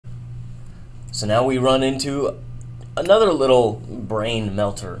So now we run into another little brain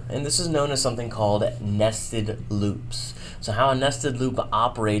melter, and this is known as something called nested loops. So how a nested loop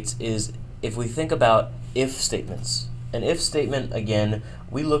operates is if we think about if statements. An if statement, again,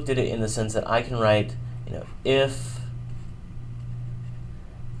 we looked at it in the sense that I can write, if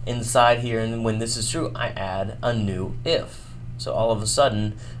inside here, and when this is true, I add a new if. So all of a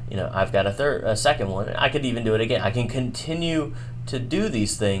sudden, I've got a second one. I could even do it again. I can continue to do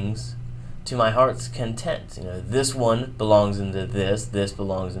these things to my heart's content. This one belongs into this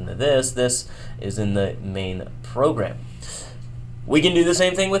belongs into this is in the main program. We can do the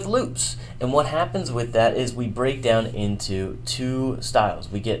same thing with loops. And what happens with that is we break down into two styles.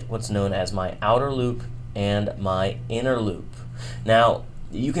 We get what's known as my outer loop and my inner loop. Now,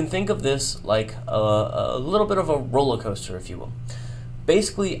 you can think of this like a little bit of a roller coaster, if you will.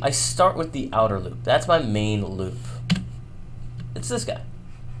 Basically, I start with the outer loop. That's my main loop. It's this guy.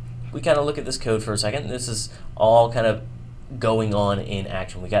 We kind of look at this code for a second. This is all kind of going on in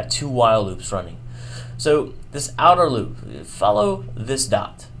action. We got two while loops running. So this outer loop, follow this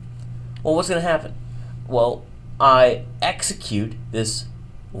dot. Well, what's going to happen? Well, I execute this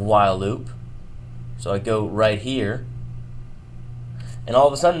while loop. So I go right here. And all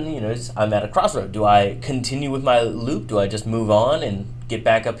of a sudden, I'm at a crossroad. Do I continue with my loop? Do I just move on and get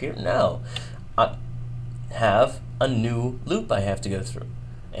back up here? No. I have a new loop I have to go through.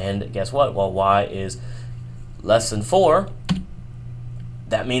 And guess what? Well, y is less than 4.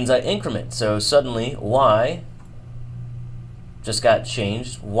 That means I increment. So suddenly, y just got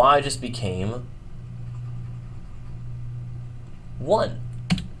changed. Y just became 1.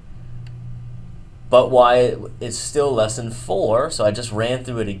 But y is still less than 4, so I just ran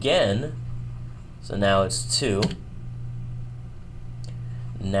through it again. So now it's 2.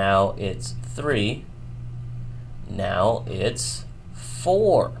 Now it's 3. Now it's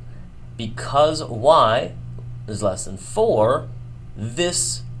 4. Because y is less than 4,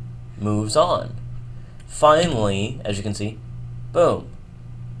 this moves on. Finally, as you can see, boom,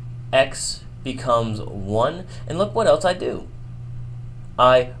 x becomes 1. And look what else I do.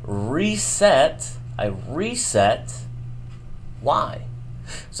 I reset y.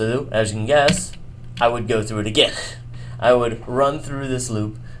 So as you can guess, I would go through it again. I would run through this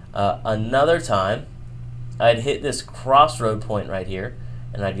loop another time. I'd hit this crossroad point right here,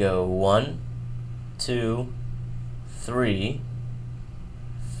 and I'd go 1, 2, 3,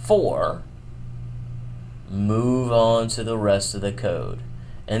 4, move on to the rest of the code.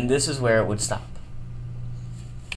 And this is where it would stop.